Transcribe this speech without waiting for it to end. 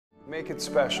Make it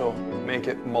special, make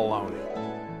it Maloney.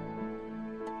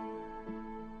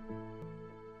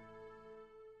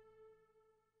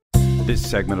 This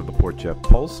segment of the Port Jeff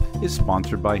Pulse is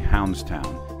sponsored by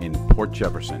Houndstown in Port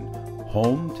Jefferson,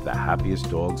 home to the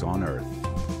happiest dogs on earth.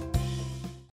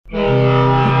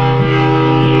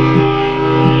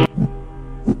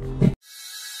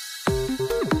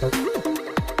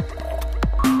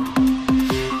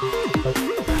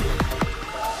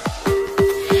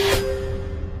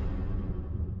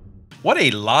 What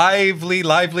a lively,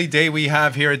 lively day we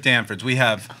have here at Danford's. We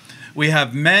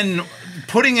have men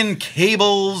putting in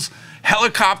cables,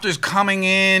 helicopters coming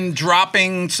in,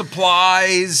 dropping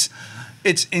supplies.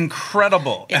 It's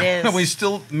incredible. It is. And we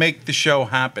still make the show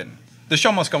happen. The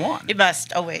show must go on. It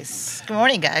must, always. Good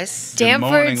morning, guys.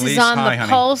 Danford's is on Hi, the honey.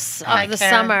 pulse Hi, of the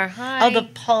Karen. summer. Hi. Oh, the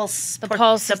pulse. The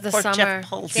pulse of the Port summer. Jeff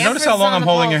pulse. You notice how long I'm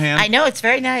holding your hand? I know, it's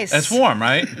very nice. It's warm,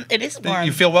 right? It is warm.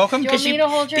 You feel welcome? You want me to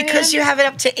hold your Because hand? you have it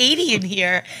up to 80 in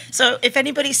here. So if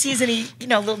anybody sees any,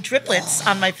 little driplets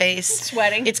on my face,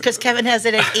 Sweating. it's because Kevin has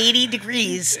it at 80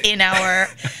 degrees in our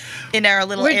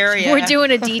little area. We're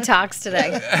doing a detox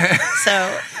today.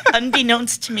 So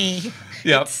unbeknownst to me.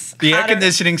 Yep. It's The air hotter.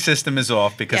 conditioning system is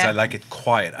off because Yeah. I like it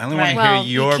quiet. I only Right. want to Well,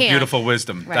 hear you your can't. beautiful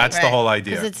wisdom. Right. That's the Right. whole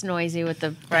Because idea. it's noisy with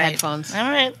the Right. headphones. All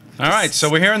right. All right, so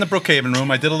we're here in the Brookhaven room.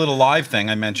 I did a little live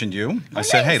thing. I mentioned you. I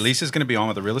said, nice. hey, Lisa's going to be on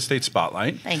with the Real Estate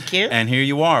Spotlight. Thank you. And here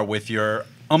you are with your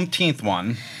umpteenth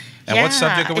one. And what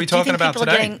subject are we Do you talking think about people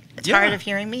today? are getting tired of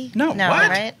hearing me? No, No, what?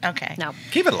 right? Okay. No.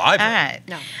 Keep it live. All right.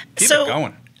 No. Keep so, it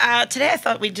going. Today I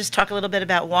thought we'd just talk a little bit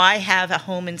about why have a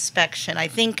home inspection. I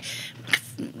think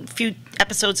a few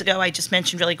episodes ago I just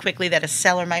mentioned really quickly that a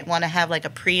seller might want to have like a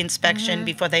pre-inspection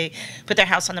before they put their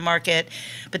house on the market.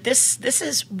 But this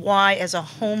is why, as a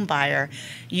home buyer,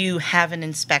 you have an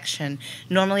inspection.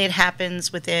 Normally it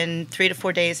happens within 3 to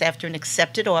 4 days after an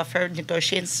accepted offer.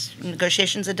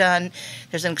 Negotiations are done.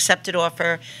 There's an accepted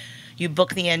offer. You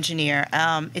book the engineer.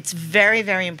 It's very,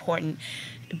 very important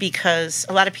because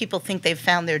a lot of people think they've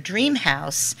found their dream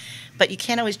house, but you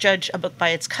can't always judge a book by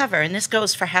its cover. And this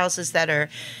goes for houses that are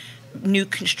new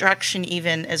construction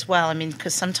even as well. I mean,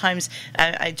 because sometimes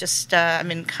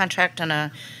I'm in contract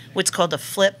on what's called a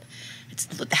flip.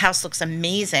 The house looks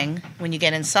amazing when you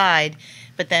get inside,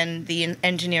 but then the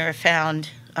engineer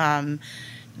found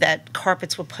that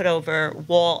carpets were put over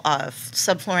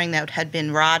subflooring that had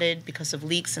been rotted because of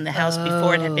leaks in the house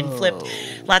before it had been flipped.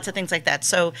 Lots of things like that.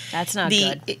 So That's not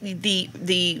good.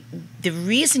 The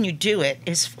reason you do it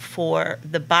is for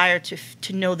the buyer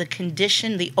to know the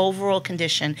condition, the overall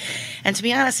condition. And to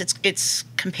be honest, it's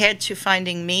compared to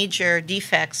finding major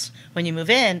defects when you move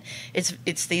in,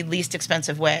 it's the least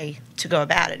expensive way to go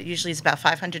about it. It usually is about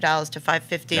 $500 to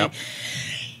 $550. Yep.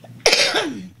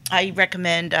 I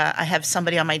recommend I have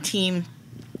somebody on my team,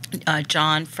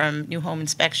 John from New Home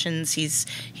Inspections. He's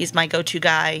my go-to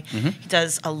guy. Mm-hmm. He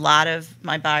does a lot of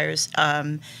my buyers,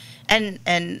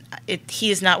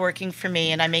 he is not working for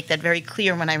me, and I make that very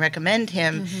clear when I recommend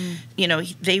him.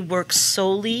 They work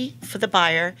solely for the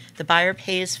buyer. The buyer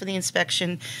pays for the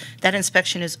inspection. That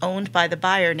inspection is owned by the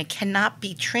buyer, and it cannot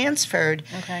be transferred.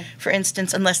 Okay. For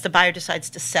instance, unless the buyer decides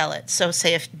to sell it. So,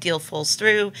 say if deal falls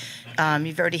through,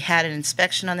 you've already had an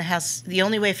inspection on the house. The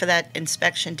only way for that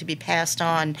inspection to be passed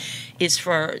on is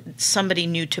for somebody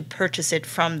new to purchase it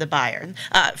from the buyer,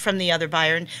 from the other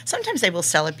buyer. And sometimes they will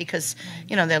sell it because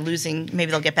they're losing. Maybe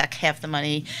they'll get back half the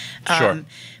money. Sure.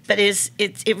 But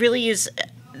it really is.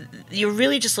 You're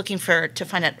really just looking to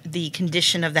find out the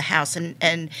condition of the house. And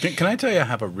Can I tell you I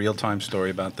have a real-time story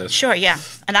about this? sure, yeah.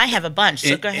 And I have a bunch.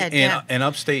 So go ahead. Yeah. In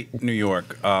upstate New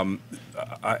York,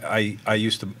 I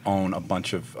used to own a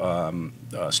bunch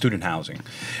of student housing.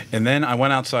 And then I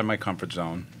went outside my comfort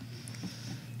zone,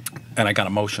 and I got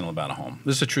emotional about a home.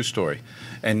 This is a true story.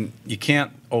 And you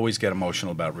can't always get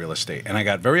emotional about real estate. And I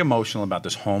got very emotional about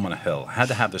this home on a hill. I had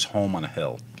to have this home on a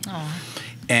hill.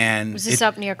 And Was this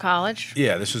up near college?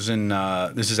 Yeah, this was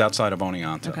this is outside of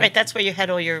Oneonta. Right, that's where you had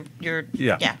all your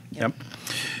Yeah. Yep.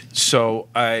 So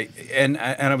I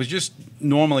was just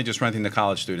normally just renting to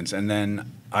college students, and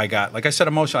then I got, like I said,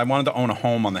 emotional. I wanted to own a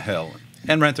home on the hill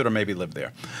and rent it or maybe live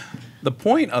there. The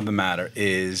point of the matter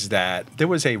is that there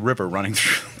was a river running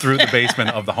through the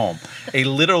basement of the home, a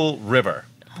little river,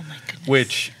 Oh my goodness.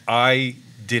 which I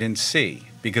didn't see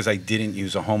because I didn't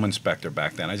use a home inspector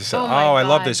back then. I just said, Oh "Oh, my I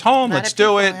love God. this home. A lot Let's of do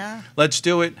people, it. yeah. Let's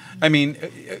do it." I mean,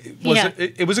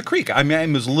 it was a creek. I mean,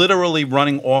 it was literally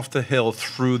running off the hill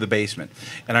through the basement.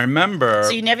 And I remember.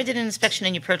 So you never did an inspection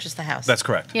and you purchased the house. That's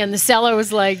correct. Yeah, and the seller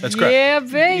was like, That's correct. yeah,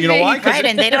 baby. You know why? 'Cause Right,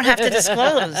 and they don't have to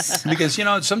disclose. Because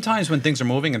sometimes when things are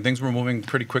moving, and things were moving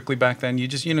pretty quickly back then, you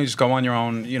just go on your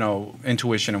own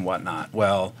intuition and whatnot.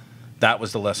 Well, That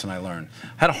was the lesson I learned.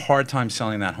 Had a hard time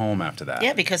selling that home after that.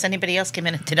 Yeah, because anybody else came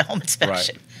in and did a home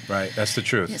inspection. Right. That's the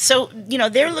truth. So,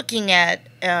 they're looking at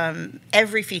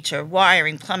every feature: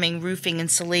 wiring, plumbing, roofing,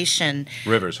 insulation,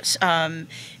 Rivers.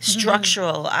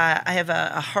 structural. I have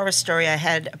a horror story. I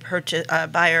had a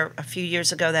buyer a few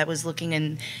years ago that was looking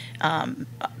in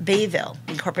Bayville,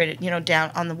 Incorporated,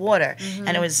 down on the water.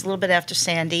 And it was a little bit after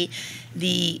Sandy.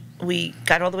 We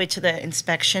got all the way to the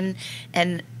inspection,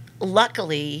 and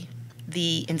luckily,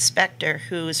 the inspector,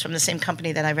 who is from the same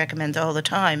company that I recommend all the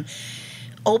time,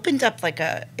 opened up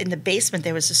in the basement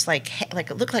there was this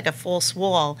it looked like a false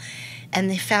wall, and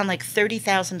they found like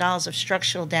 $30,000 of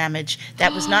structural damage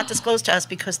that was not disclosed to us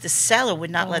because the seller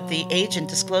would not let the agent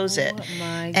disclose it.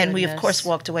 My And we of goodness. course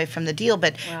walked away from the deal.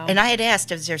 But Wow. and I had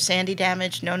asked, is there sandy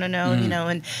damage? No,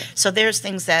 and so there's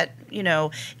things that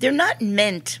they're not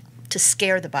meant to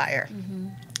scare the buyer.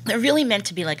 They're really meant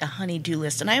to be like a honey-do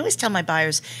list. And I always tell my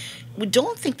buyers, we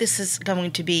don't think this is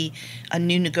going to be a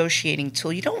new negotiating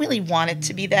tool. You don't really want it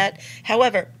to be that.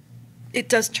 However, it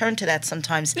does turn to that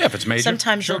sometimes. Yeah, if it's major,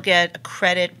 Sometimes sure. you'll get a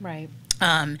credit. Right.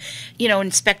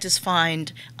 Inspectors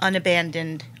find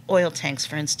unabandoned oil tanks,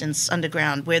 for instance,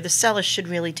 underground, where the seller should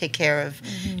really take care of,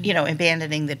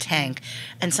 abandoning the tank.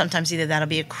 And sometimes either that'll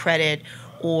be a credit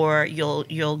or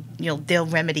they'll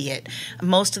remedy it.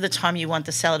 Most of the time you want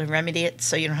the seller to remedy it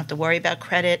so you don't have to worry about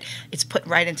credit. It's put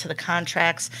right into the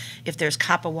contracts. If there's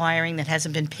copper wiring that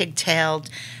hasn't been pigtailed,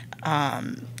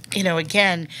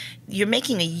 again, you're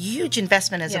making a huge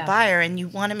investment as a Yeah. buyer, and you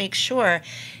want to make sure,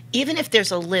 even if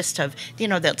there's a list of,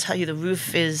 they'll tell you the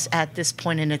roof is at this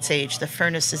point in its age, the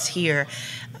furnace is here.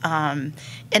 And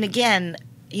again,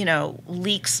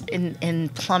 leaks in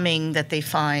plumbing that they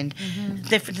find,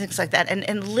 different things like that.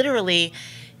 And literally,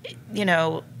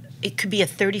 it could be a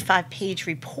 35-page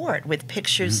report with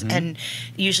pictures and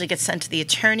usually gets sent to the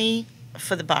attorney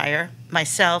for the buyer,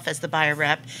 myself as the buyer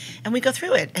rep, and we go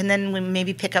through it. And then we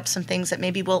maybe pick up some things that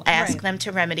maybe we'll ask Right. them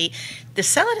to remedy. The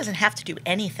seller doesn't have to do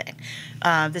anything.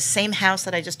 The same house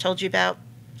that I just told you about,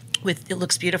 it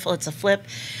looks beautiful, it's a flip.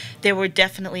 There were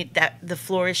definitely the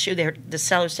floor issue there, the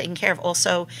seller's taken care of.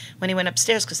 Also, when he went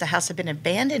upstairs, because the house had been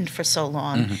abandoned for so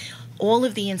long, all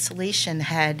of the insulation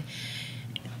had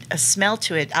a smell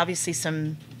to it. Obviously,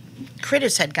 some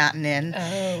critters had gotten in.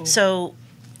 Oh. So,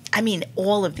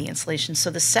 all of the insulation. So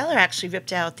the seller actually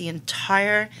ripped out the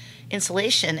entire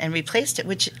insulation and replaced it,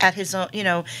 which at his own,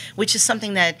 which is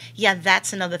something that,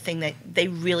 that's another thing that they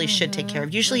really should take care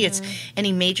of. Usually it's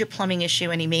any major plumbing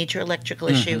issue, any major electrical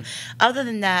issue. Other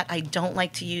than that, I don't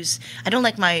like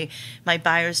my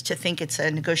buyers to think it's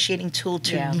a negotiating tool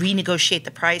to Yeah. renegotiate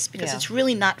the price, because Yeah. it's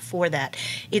really not for that.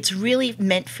 It's really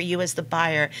meant for you as the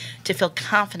buyer to feel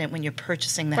confident when you're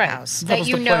purchasing the house. That Levels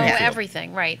you the know playing field.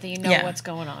 everything, right? That you know Yeah. what's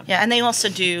going on. Yeah, and they also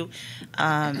do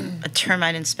a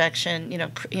termite inspection,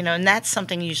 and that's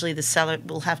something usually the seller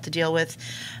will have to deal with.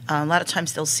 A lot of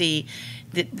times they'll see,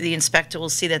 the inspector will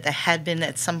see that there had been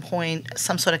at some point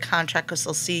some sort of contract, because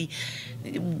they'll see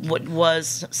what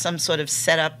was some sort of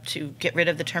setup to get rid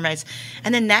of the termites.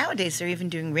 And then nowadays they're even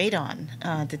doing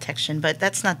radon detection, but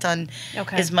that's not done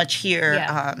Okay. as much here.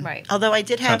 Yeah, right. Although I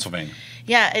did have... Pennsylvania.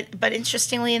 Yeah, but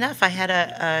interestingly enough, I had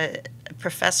a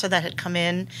professor that had come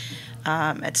in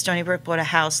at Stony Brook, bought a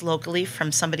house locally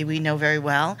from somebody we know very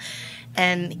well,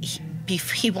 and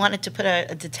he wanted to put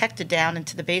a detector down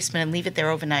into the basement and leave it there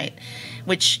overnight,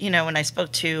 which, when I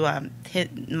spoke to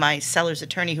my seller's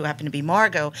attorney, who happened to be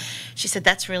Margot, she said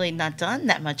that's really not done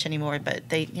that much anymore, but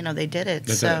they did it.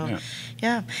 They So, did it,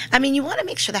 yeah. You want to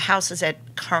make sure the house is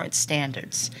at current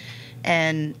standards,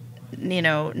 and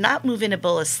not move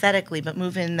inable aesthetically, but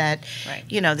move in that, Right.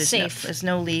 there's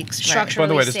no leaks. Right. Structure. By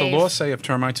the way, Really does safe. the law say if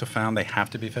termites are found, they have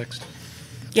to be fixed?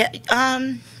 Yeah.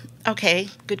 Okay.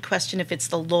 Good question. If it's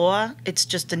the law, it's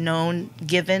just a known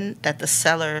given that the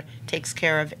seller takes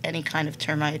care of any kind of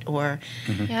termite or.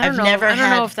 Yeah, I've never I don't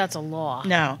had- know if that's a law.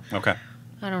 No. Okay.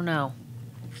 I don't know.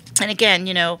 And again,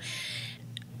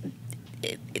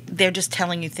 they're just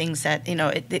telling you things that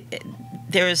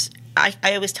there's. I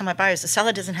always tell my buyers, the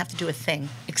seller doesn't have to do a thing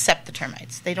except the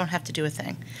termites. They don't have to do a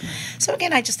thing. So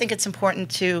again, I just think it's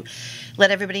important to let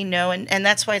everybody know, and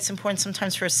that's why it's important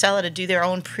sometimes for a seller to do their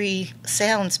own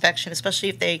pre-sale inspection, especially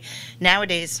if they,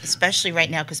 nowadays, especially right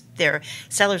now, because their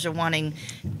sellers are wanting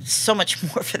so much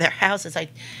more for their houses. I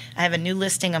have a new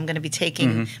listing I'm going to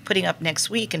be putting up next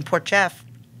week in Port Jeff.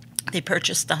 They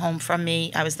purchased the home from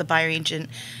me. I was the buyer agent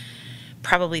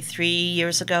probably 3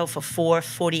 years ago for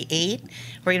 $448.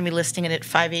 We're going to be listing it at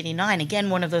 $589.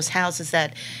 Again, one of those houses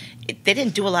that they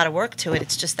didn't do a lot of work to it.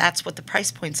 It's just that's what the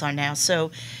price points are now. So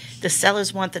the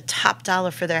sellers want the top dollar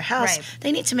for their house. Right.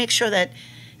 They need to make sure that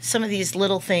some of these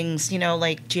little things,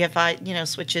 like GFI,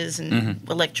 switches and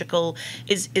electrical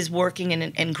is working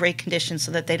in great condition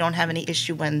so that they don't have any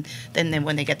issue when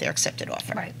they get their accepted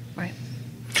offer. Right. Right.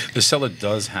 The seller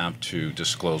does have to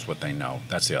disclose what they know.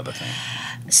 That's the other thing.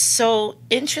 So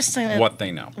interestingly, What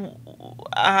they know.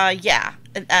 Yeah.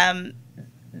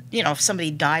 If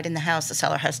somebody died in the house, the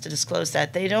seller has to disclose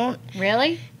that. They don't.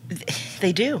 Really?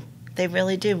 They do. They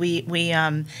really do. We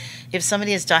if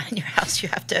somebody has died in your house, you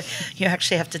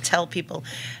actually have to tell people.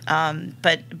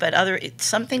 But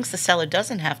some things the seller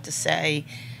doesn't have to say,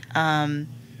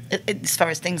 as far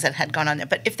as things that had gone on there.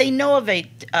 But if they know of a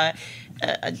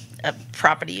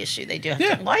property issue, they do have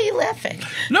to. Why are you laughing?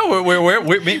 No,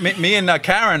 me and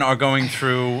Karen are going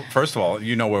through. First of all,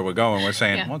 you know where we're going. We're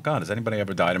saying, "Oh God, has anybody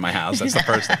ever died in my house?" That's the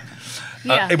first thing.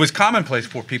 It was commonplace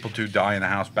for people to die in the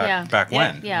house back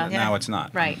when. Yeah. Now it's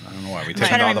not. Right. I don't know why we I'm take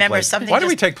trying to other remember places. something Why do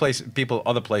we just- take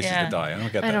other places Yeah. to die? I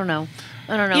don't get that. I don't know.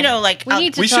 We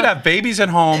need to We should talk- have babies at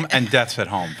home and deaths at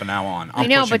home from now on. I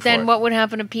know, but then what? what would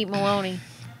happen to Pete Maloney?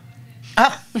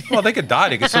 Oh, Well, they could die.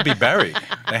 They could still be buried.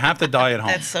 They have to die at home.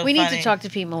 that's so We funny. need to talk to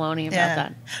Pete Maloney about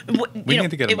that. We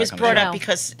need to get him it was back on the brought show. up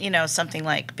because something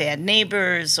like bad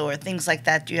neighbors or things like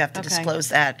that. You have to Okay. disclose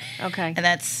that. Okay. And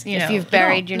that's If you've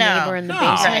buried your neighbor in the No.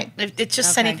 basement. Right. It's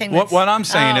just Okay. anything. What I'm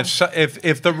saying, Oh.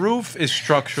 if the roof is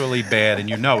structurally bad and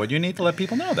you know it, you need to let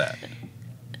people know that.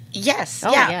 Yes.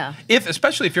 Oh, yeah. yeah.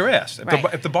 Especially if you're asked. Right.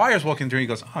 If the buyer's walking through, he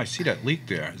goes, "Oh, I see that leak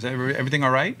there. Is everything all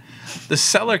right?" The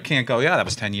seller can't go, "Yeah, that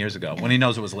was 10 years ago," when he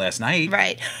knows it was last night.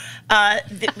 Right.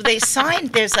 They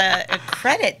signed. There's a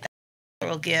credit that they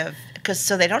will give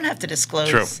so they don't have to disclose.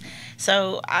 True.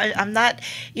 So I'm not.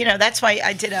 That's why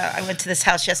I went to this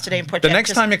house yesterday in Port. The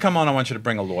next time you come on, I want you to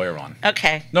bring a lawyer on.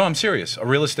 Okay. No, I'm serious. A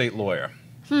real estate lawyer.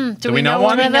 Do we know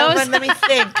one one? of No, those? but let me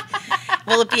think.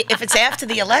 Well, if it's after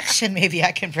the election, maybe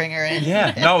I can bring her in.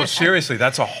 Yeah. No, seriously,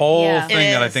 that's a whole Yeah. thing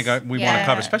It that I is. think we want to Yeah.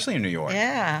 cover, especially in New York.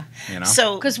 Yeah. You know?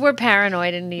 So Because we're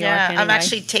paranoid in New York. yeah, Anyway. I'm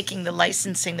actually taking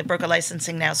the broker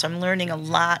licensing now, so I'm learning a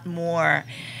lot more.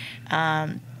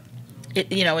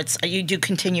 It's you do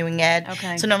continuing ed.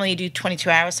 Okay. So normally you do 22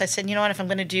 hours. So I said, you know what, if I'm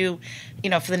going to do,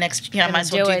 for the next, I might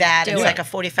as well do do it, that. do It's it. like a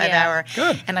 45 Yeah. hour.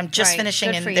 Good. And I'm just Right. finishing,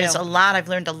 Good and for there's you. a lot. I've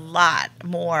learned a lot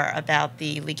more about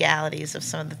the legalities of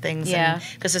some of the things. Yeah.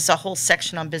 Because there's a whole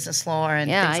section on business law and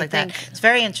Yeah, things I like that. think- It's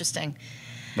very interesting.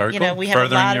 Very cool. We have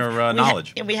Furthering a lot your of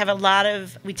knowledge.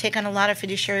 we take on a lot of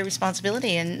fiduciary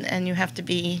responsibility, and you have to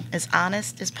be as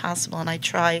honest as possible, and I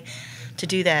try to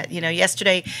do that.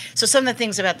 Yesterday, so some of the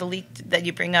things about the leak that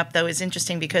you bring up though is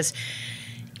interesting, because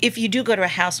if you do go to a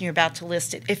house and you're about to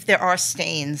list it, if there are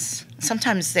stains,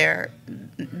 sometimes they're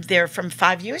from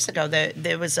 5 years ago.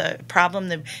 There was a problem.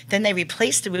 Then they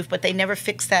replaced the roof, but they never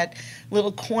fixed that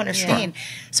little corner stain.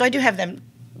 So I do have them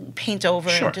paint over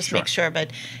and just make sure.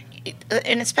 But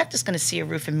an inspector's going to see a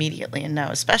roof immediately and know,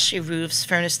 especially roofs,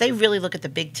 furnace. They really look at the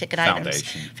big ticket items.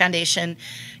 Foundation.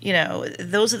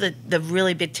 Those are the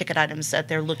really big ticket items that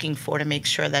they're looking for to make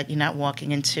sure that you're not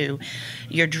walking into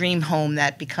your dream home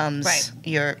that becomes Right.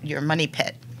 your money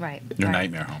pit. Right. Your right.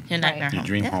 nightmare home. Your nightmare Your home.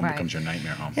 dream Yeah. home Right. becomes your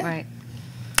nightmare home. Right.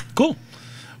 Cool.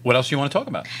 What else do you want to talk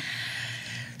about?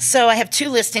 So I have two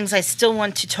listings I still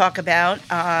want to talk about.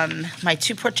 My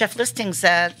two Port Jeff listings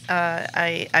that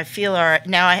I feel are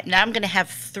now I'm going to have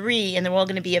three, and they're all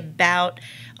going to be about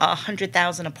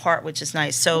 100,000 apart, which is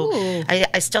nice. So Ooh.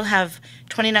 I still have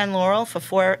 29 Laurel for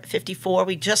 $454.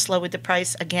 We just lowered the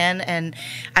price again, and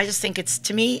I just think it's,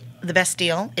 to me, the best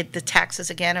deal. The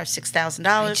taxes again are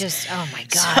 $6,000. Oh my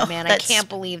God, So man! I that's can't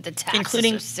believe the taxes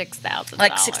including are $6,000.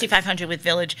 like $6,500 with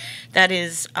Village. That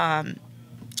is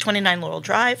 29 Laurel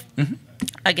Drive. Mm-hmm.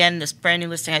 Again, this brand new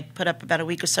listing I put up about a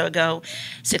week or so ago,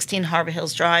 16 Harbor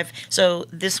Hills Drive. So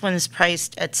this one is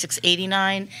priced at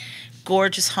 $689.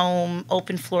 Gorgeous home,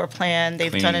 open floor plan.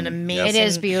 They've Clean. done an Yep. amazing. It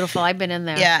is beautiful. I've been in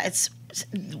there. Yeah,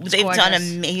 they've done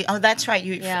gorgeous. amazing. Oh, that's right.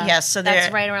 Yeah, So that's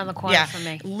they're right around the corner from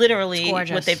me. Literally, It's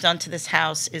gorgeous. what they've done to this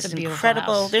house is It's a beautiful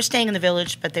incredible. house. They're staying in the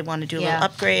Village, but they want to do a Yeah. little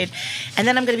upgrade. And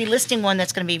then I'm going to be listing one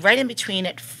that's going to be right in between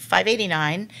at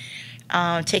 $589.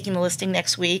 Taking the listing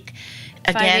next week.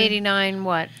 Again, 589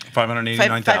 what?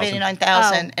 589,000.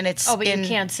 589,000, and it's but in, you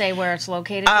can't say where it's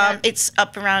located yet? It's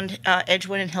up around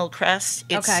Edgewood and Hillcrest.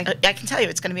 It's, Okay. I can tell you,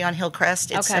 it's going to be on Hillcrest.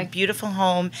 It's Okay. a beautiful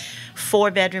home, 4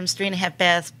 bedrooms, 3.5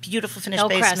 baths, beautiful finished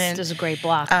Hillcrest basement. is a great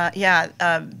block.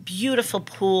 Beautiful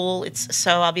pool.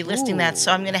 So I'll be listing that.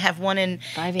 So I'm going to have one in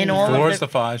all Fours, of the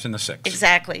fives, and the six.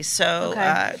 Exactly. So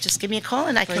Okay. just give me a call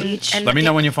and I can. each. And Let me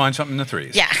know when you find something in the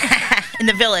threes. Yeah, in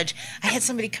the Village. I had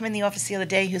somebody come in the office the other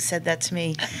day who said that to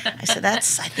me. I said, I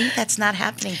think that's not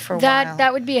happening for a while.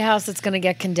 That would be a house that's going to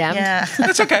get condemned. Yeah.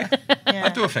 That's okay.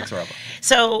 I'll do a fixer-upper.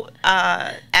 So,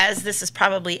 as this is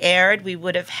probably aired, we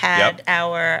would have had Yep.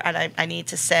 our, and I need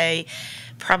to say,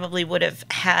 probably would have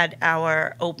had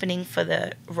our opening for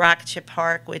the Rocket Ship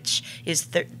Park, which is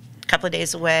a couple of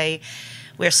days away.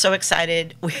 We're so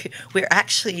excited. We're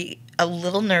actually a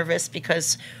little nervous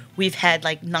because we've had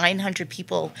like 900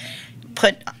 people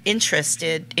put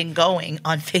interested in going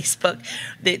on Facebook.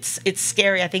 It's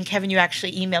scary. I think, Kevin, you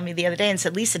actually emailed me the other day and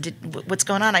said, Lisa, what's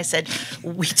going on? I said,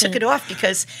 we took it off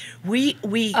because we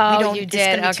don't, you there's going to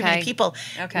did. be too many Okay. people.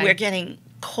 Okay. We're getting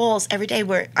calls every day.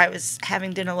 Where I was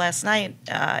having dinner last night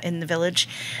in the village,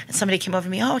 and somebody came over to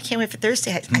me. Oh, I can't wait for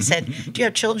Thursday. I said, do you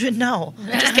have children? No,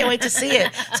 I just can't wait to see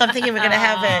it. So I'm thinking we're going to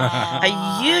have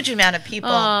a huge amount of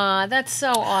people. Aw, that's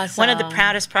so awesome. One of the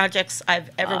proudest projects I've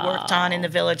ever worked on in the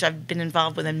village. I've been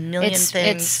involved with a million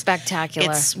things. It's spectacular.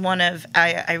 It's one of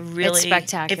I really. It's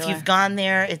spectacular. If you've gone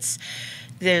there, it's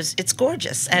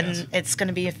gorgeous, and it's going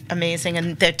to be amazing.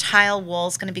 And the tile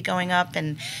wall's going to be going up,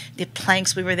 and the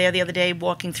planks. We were there the other day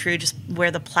walking through just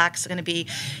where the plaques are going to be.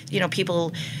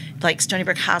 People like Stony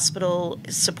Brook Hospital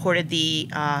supported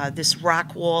this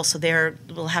rock wall, so there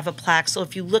we'll have a plaque. So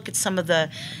if you look at some of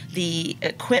the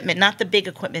equipment, not the big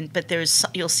equipment, but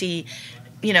you'll see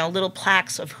little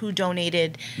plaques of who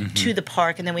donated to the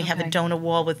park, and then we have a donor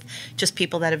wall with just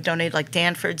people that have donated. Like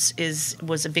Danford's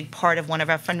was a big part of one of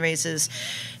our fundraisers.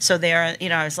 So there,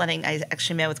 I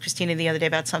actually met with Christina the other day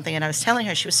about something, and I was telling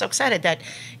her she was so excited that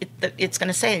it's going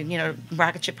to say,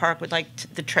 Rocket Ship Park would like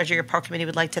the Treasure Park Committee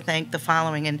would like to thank the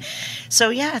following, and so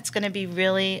yeah, it's going to be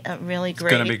really great. It's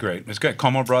going to be great. It's good.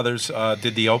 Como Brothers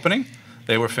did the opening.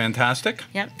 They were fantastic.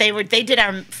 Yeah, they did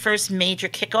our first major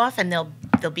kickoff, and they'll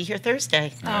be here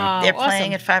Thursday. Oh, They're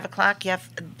playing awesome. at 5:00. Yeah,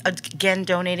 again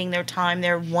donating their time.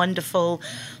 They're a wonderful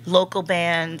local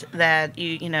band that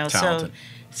Talented.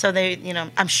 So they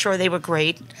I'm sure they were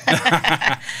great.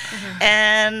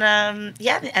 And and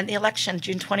the election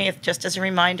June 20th. Just as a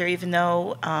reminder, even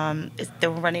though they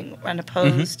were running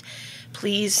unopposed.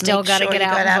 Please Still make got to sure get you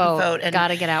out got and vote. And Got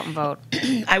to get out and vote.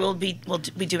 we'll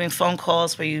be doing phone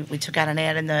calls where we took out an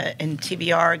ad in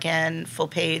TBR again, full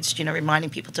page, reminding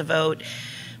people to vote.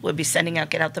 We'll be sending out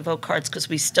get out the vote cards because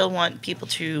we still want people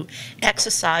to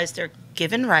exercise their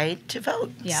given right to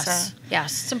vote. Yes. So,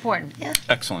 Yes, it's important. yeah.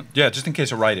 Excellent. Yeah, just in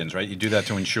case of write-ins, right? You do that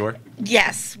to ensure.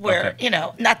 Yes, we're Okay.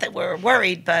 not that we're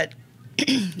worried, but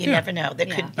you never know. There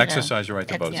could Exercise your right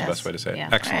to vote is the best way to say it. Yeah.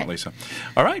 Excellent, All right. Lisa.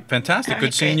 All right, fantastic. All Good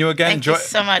right, seeing great. you again. Thank you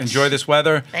so much. Enjoy this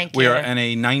weather. Thank We you. are in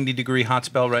a 90-degree hot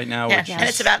spell right now. Yeah, Which and is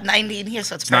it's about 90 in here,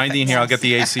 so it's 90 in perfect. here. I'll get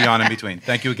the AC on in between.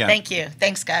 Thank you again. Thank you.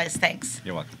 Thanks, guys. Thanks.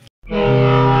 You're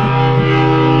welcome.